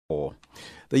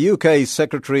The UK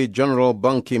Secretary-General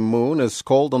Ban Ki-moon has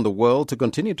called on the world to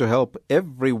continue to help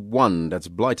everyone that's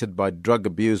blighted by drug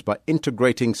abuse by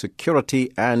integrating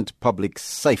security and public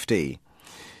safety.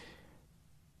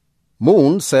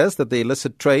 Moon says that the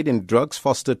illicit trade in drugs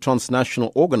foster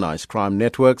transnational organized crime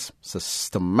networks,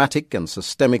 systematic and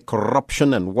systemic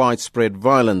corruption and widespread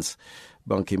violence.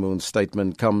 Ban Ki-moon's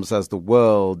statement comes as the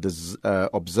world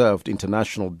observed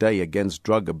International Day Against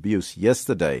Drug Abuse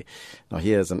yesterday. Now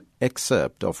here's an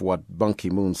excerpt of what Ban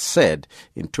Ki-moon said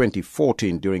in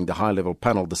 2014 during the high-level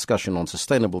panel discussion on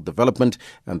sustainable development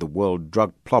and the world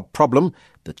drug problem,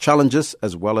 the challenges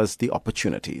as well as the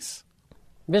opportunities.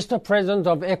 Mr. President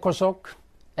of ECOSOC,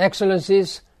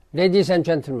 Excellencies, ladies and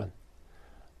gentlemen,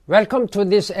 welcome to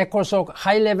this ECOSOC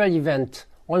high-level event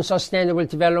on sustainable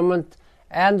development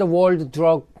and the world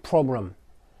drug problem.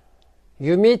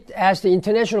 You meet as the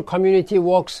international community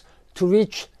works to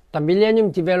reach the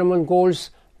Millennium Development Goals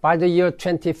by the year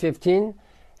 2015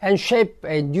 and shape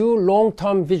a new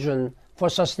long-term vision for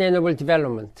sustainable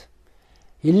development.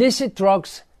 Illicit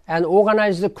drugs and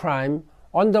organized crime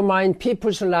undermine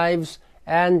people's lives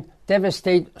and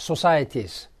devastate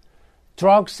societies.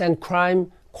 Drugs and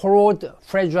crime corrode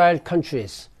fragile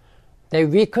countries. They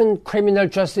weaken criminal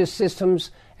justice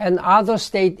systems and other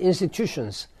state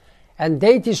institutions, and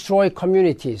they destroy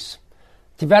communities.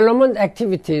 Development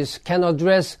activities can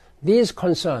address these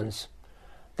concerns.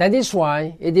 That is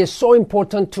why it is so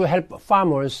important to help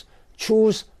farmers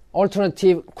choose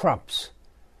alternative crops.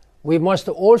 We must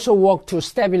also work to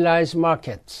stabilize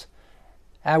markets,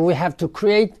 and we have to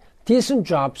create decent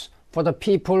jobs for the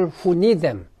people who need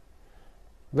them.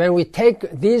 When we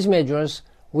take these measures,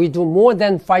 we do more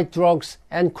than fight drugs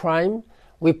and crime.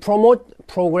 We promote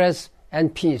progress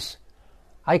and peace.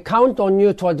 I count on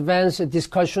you to advance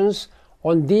discussions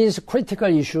on these critical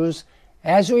issues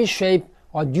as we shape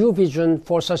a new vision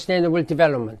for sustainable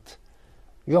development.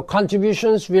 Your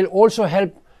contributions will also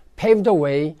help pave the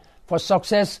way for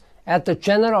success at the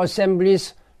General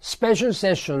Assembly's special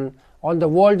session on the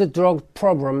world drug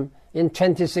problem in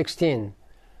 2016.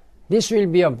 This will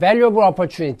be a valuable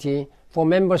opportunity for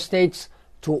member states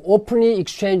to openly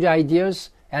exchange ideas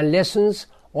and lessons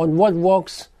on what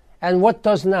works and what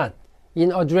does not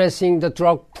in addressing the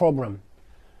drug problem.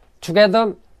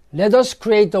 Together, let us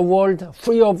create a world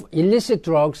free of illicit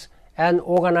drugs and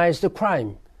organized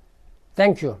crime.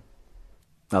 Thank you.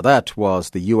 Now that was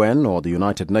the UN or the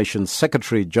United Nations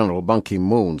Secretary-General Ban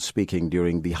Ki-moon speaking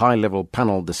during the high-level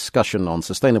panel discussion on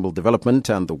sustainable development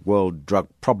and the world drug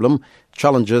problem,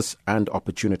 challenges and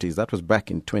opportunities. That was back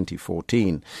in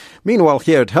 2014. Meanwhile,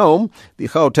 here at home, the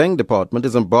Gauteng Department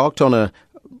is embarked on a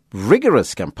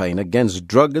rigorous campaign against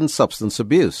drug and substance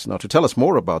abuse. Now, to tell us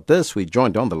more about this, we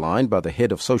joined on the line by the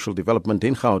Head of Social Development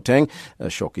in Gauteng,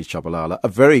 Shoki Tshabalala. A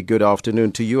very good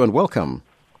afternoon to you and welcome.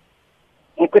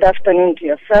 Good afternoon to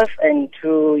yourself and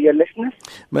to your listeners.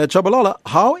 Mayor Tshabalala,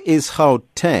 how is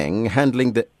Gauteng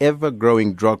handling the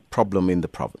ever-growing drug problem in the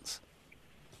province?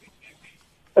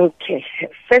 Okay.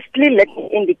 Firstly, let me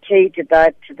indicate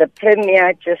that the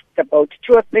Premier just about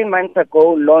 2 or 3 months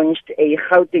ago launched a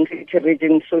Gauteng City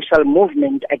Region social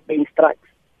movement against drugs,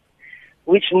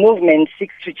 which movement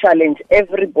seeks to challenge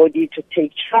everybody to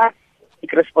take charge,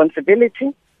 take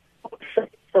responsibility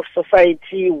of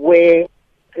society where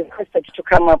requested to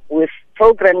come up with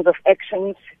programs of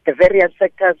actions, the various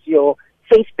sectors, your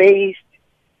faith-based,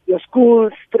 your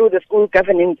schools, through the school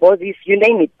governing bodies, you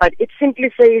name it. But it simply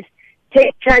says,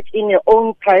 take charge in your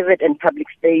own private and public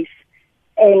space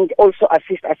and also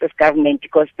assist us as government,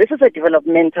 because this is a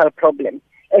developmental problem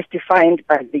as defined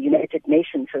by the United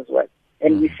Nations as well.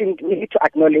 And we need to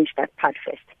acknowledge that part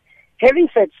first. Having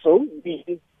said so,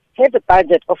 we have a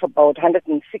budget of about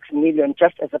 106 million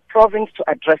just as a province to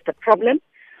address the problem,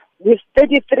 with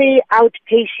 33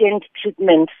 outpatient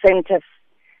treatment centers,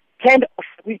 10 of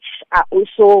which are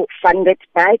also funded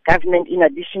by government in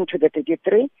addition to the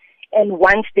 33, and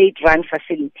 1 state-run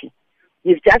facility.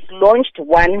 We've just launched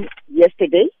one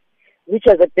yesterday, which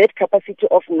has a bed capacity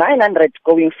of 900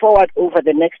 going forward over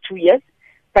the next 2 years,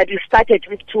 but we started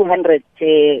with 200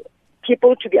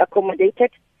 people to be accommodated.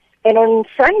 And on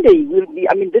Sunday,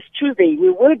 this Tuesday,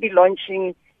 we will be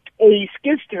launching a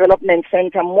skills development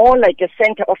center, more like a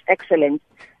center of excellence,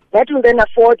 that will then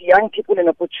afford young people an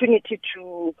opportunity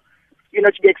to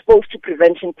be exposed to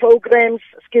prevention programs,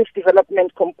 skills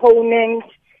development components,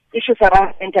 issues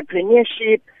around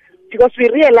entrepreneurship, because we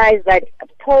realize that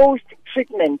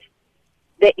post-treatment,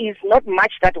 there is not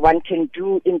much that one can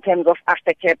do in terms of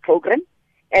aftercare program,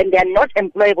 and they're not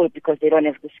employable because they don't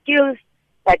have the skills.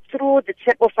 But through the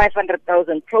CEPO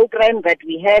 500,000 program that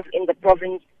we have in the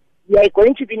province, we are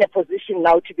going to be in a position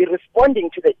now to be responding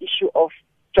to the issue of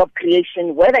job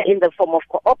creation, whether in the form of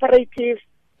cooperatives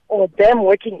or them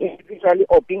working individually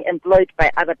or being employed by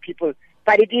other people.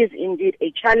 But it is indeed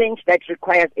a challenge that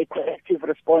requires a collective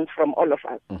response from all of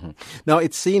us. Mm-hmm. Now,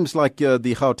 it seems like the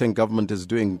Gauteng government is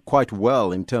doing quite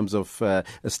well in terms of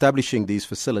establishing these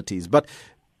facilities. But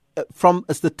from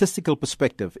a statistical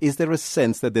perspective, is there a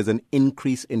sense that there's an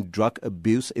increase in drug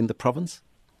abuse in the province?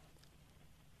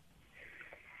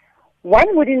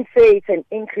 One wouldn't say it's an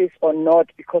increase or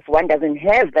not because one doesn't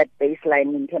have that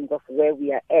baseline in terms of where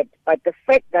we are at. But the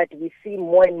fact that we see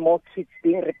more and more kids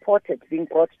being reported, being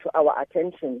brought to our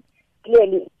attention,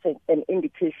 clearly it's an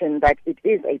indication that it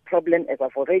is a problem, as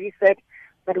I've already said.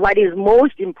 But what is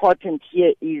most important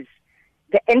here is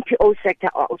the NPO sector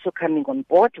are also coming on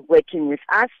board, working with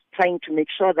us, trying to make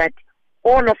sure that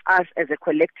all of us as a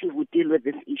collective will deal with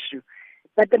this issue.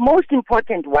 But the most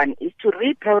important one is to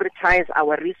reprioritize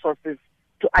our resources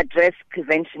to address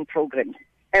prevention programs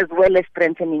as well as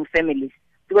strengthening families.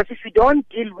 Because if we don't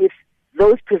deal with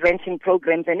those prevention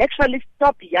programs and actually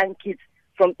stop young kids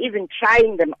from even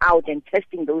trying them out and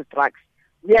testing those drugs,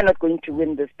 we are not going to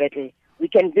win this battle. We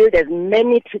can build as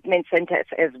many treatment centers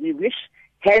as we wish.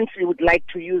 Hence, we would like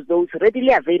to use those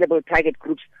readily available target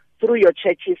groups through your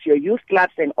churches, your youth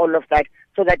clubs, and all of that,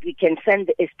 so that we can send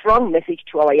a strong message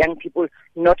to our young people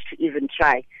not to even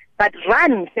try. But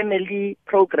run family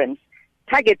programs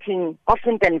targeting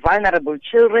often vulnerable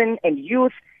children and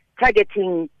youth,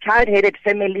 targeting child-headed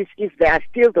families if there are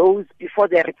still those before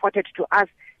they are reported to us,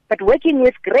 but working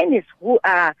with grannies who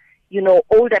are,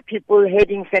 older people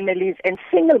heading families and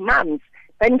single moms,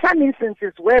 but in some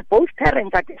instances where both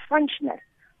parents are dysfunctional.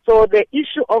 So the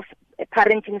issue of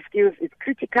parenting skills is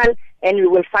critical, and we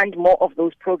will fund more of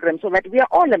those programs so that we are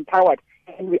all empowered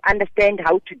and we understand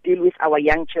how to deal with our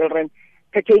young children,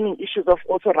 pertaining issues of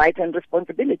also rights and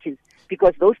responsibilities,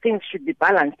 because those things should be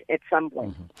balanced at some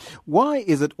point. Mm-hmm. Why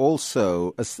is it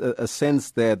also a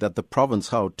sense there that the province,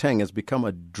 Gauteng, has become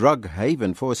a drug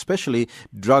haven for especially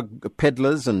drug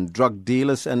peddlers and drug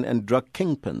dealers and drug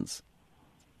kingpins?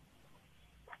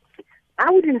 I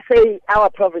wouldn't say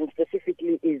our province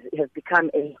specifically has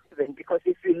become a haven, because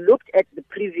if you looked at the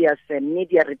previous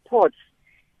media reports,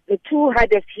 the two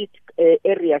hardest hit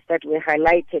areas that were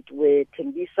highlighted were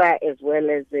Tembisa as well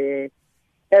as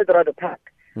Eldorado Park.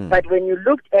 But when you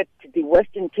looked at the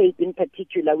Western Cape in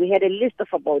particular, we had a list of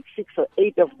about 6 or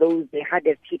 8 of those the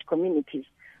hardest hit communities.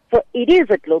 So it is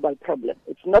a global problem.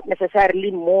 It's not necessarily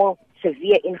more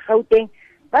severe in Gauteng,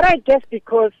 but I guess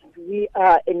because we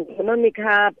are an economic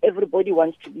hub, everybody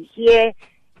wants to be here,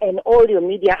 and all your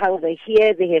media houses are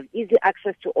here, they have easy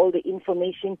access to all the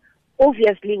information.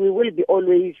 Obviously, we will be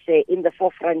always in the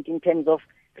forefront in terms of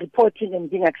reporting and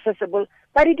being accessible,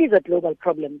 but it is a global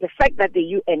problem. The fact that the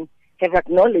UN have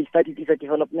acknowledged that it is a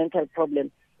developmental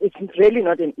problem, it's really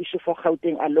not an issue for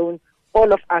Gauteng alone.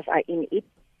 All of us are in it,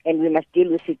 and we must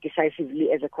deal with it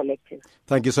decisively as a collective.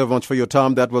 Thank you so much for your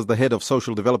time. That was the head of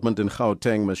social development in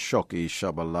Gauteng, Ms. Shoki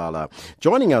Shabalala.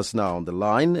 Joining us now on the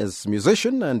line is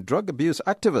musician and drug abuse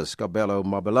activist Kabelo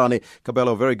Mabelane.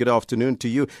 Kabelo, very good afternoon to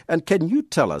you. And can you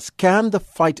tell us, can the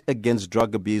fight against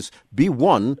drug abuse be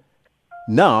won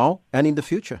now and in the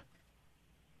future?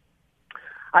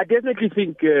 I definitely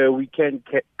think we can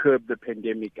curb the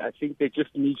pandemic. I think there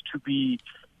just needs to be,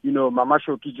 Mama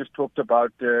Shoki just talked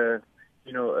about a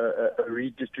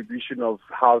redistribution of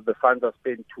how the funds are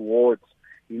spent towards,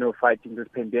 fighting this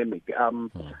pandemic.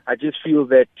 I just feel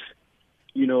that,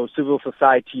 civil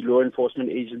society, law enforcement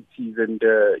agencies, and,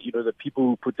 the people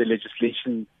who put the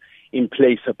legislation in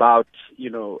place about,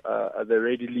 the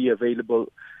readily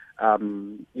available,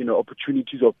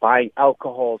 opportunities of buying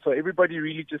alcohol. So everybody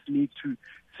really just needs to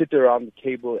sit around the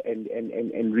table and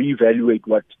reevaluate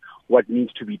what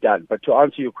needs to be done. But to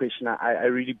answer your question, I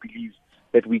really believe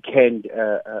that we can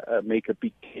make a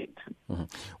big dent. Mm-hmm.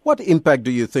 What impact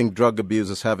do you think drug abuse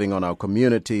is having on our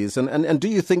communities? And do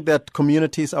you think that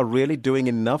communities are really doing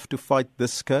enough to fight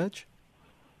this scourge?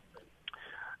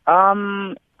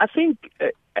 I think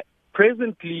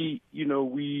presently,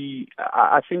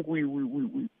 I think we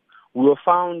were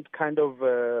found kind of,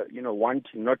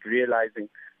 wanting, not realizing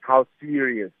how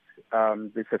serious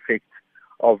this effect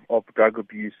of drug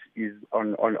abuse is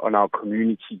on our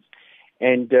communities.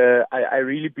 And I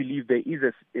really believe there is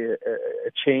a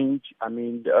change. I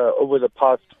mean, over the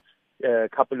past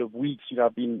couple of weeks,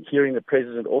 I've been hearing the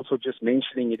president also just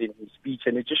mentioning it in his speech,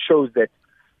 and it just shows that,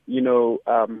 we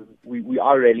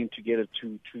are rallying together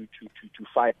to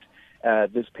fight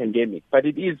this pandemic. But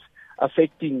it is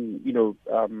affecting,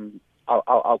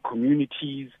 our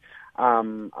communities. I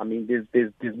mean,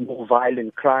 there's more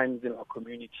violent crimes in our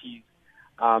communities.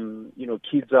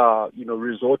 Kids are,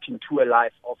 resorting to a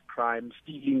life of crime,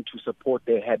 stealing to support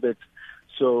their habits.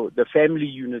 So the family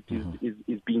unit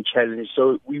is being challenged.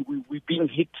 So we've been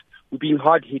hit. We've been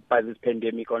hard hit by this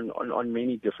pandemic on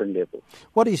many different levels.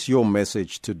 What is your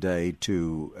message today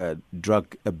to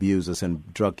drug abusers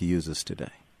and drug users today?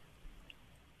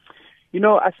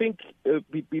 I think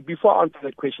before I answer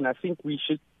that question, I think we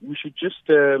should just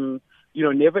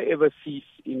never ever cease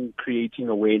in creating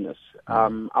awareness.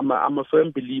 I'm a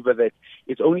firm believer that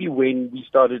it's only when we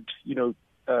started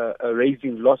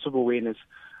raising lots of awareness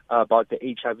about the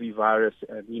HIV virus.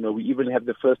 We even have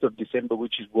the 1st of December,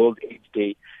 which is World AIDS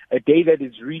Day, a day that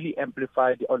is really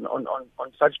amplified on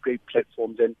such great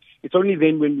platforms. And it's only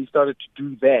then when we started to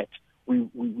do that,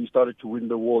 we started to win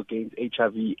the war against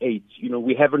HIV/AIDS.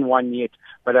 We haven't won yet,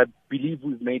 but I believe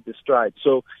we've made the stride.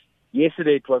 So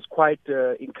yesterday it was quite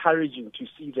encouraging to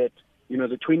see that,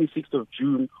 the 26th of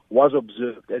June was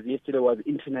observed, as yesterday was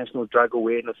International Drug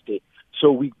Awareness Day.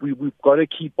 So we've got to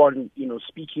keep on,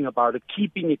 speaking about it,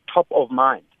 keeping it top of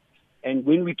mind. And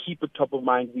when we keep it top of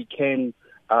mind, we can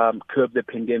curb the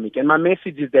pandemic. And my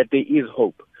message is that there is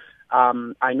hope.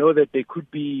 I know that there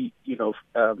could be,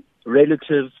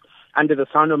 relatives under the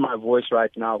sound of my voice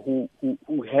right now who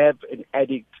have an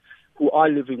addict, who are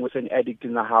living with an addict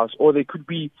in the house, or there could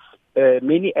be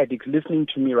many addicts listening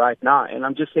to me right now. And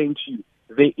I'm just saying to you,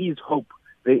 there is hope.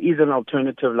 There is an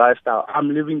alternative lifestyle.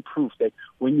 I'm living proof that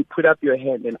when you put up your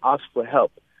hand and ask for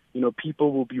help,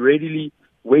 people will be readily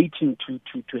waiting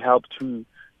to help to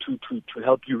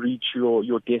help you reach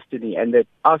your destiny. And that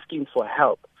asking for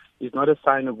help is not a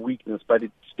sign of weakness, but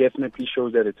it definitely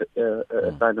shows that it's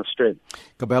a sign of strength.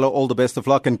 Kabelo, all the best of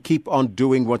luck and keep on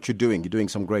doing what you're doing. You're doing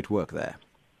some great work there.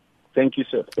 Thank you,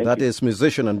 sir. That is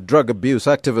musician and drug abuse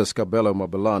activist Kabelo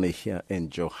Mabelane here in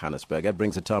Johannesburg. That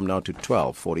brings the time now to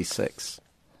 12:46.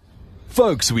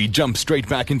 Folks, we jump straight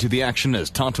back into the action as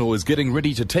Tato is getting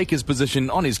ready to take his position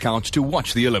on his couch to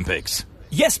watch the Olympics.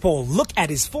 Yes, Paul, look at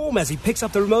his form as he picks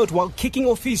up the remote while kicking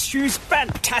off his shoes.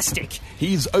 Fantastic!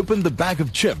 He's opened the bag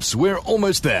of chips. We're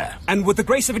almost there. And with the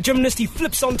grace of a gymnast, he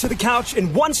flips onto the couch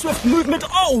in one swift movement.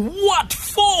 Oh, what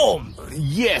form!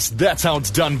 Yes, that's how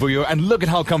it's done for you. And look at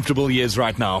how comfortable he is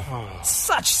right now.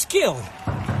 Such skill!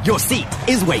 Your seat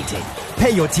is waiting.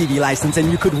 Pay your TV license and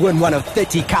you could win one of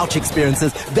 30 couch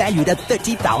experiences valued at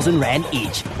 30,000 Rand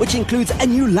each, which includes a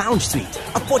new lounge suite,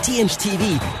 a 40-inch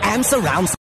TV, and surround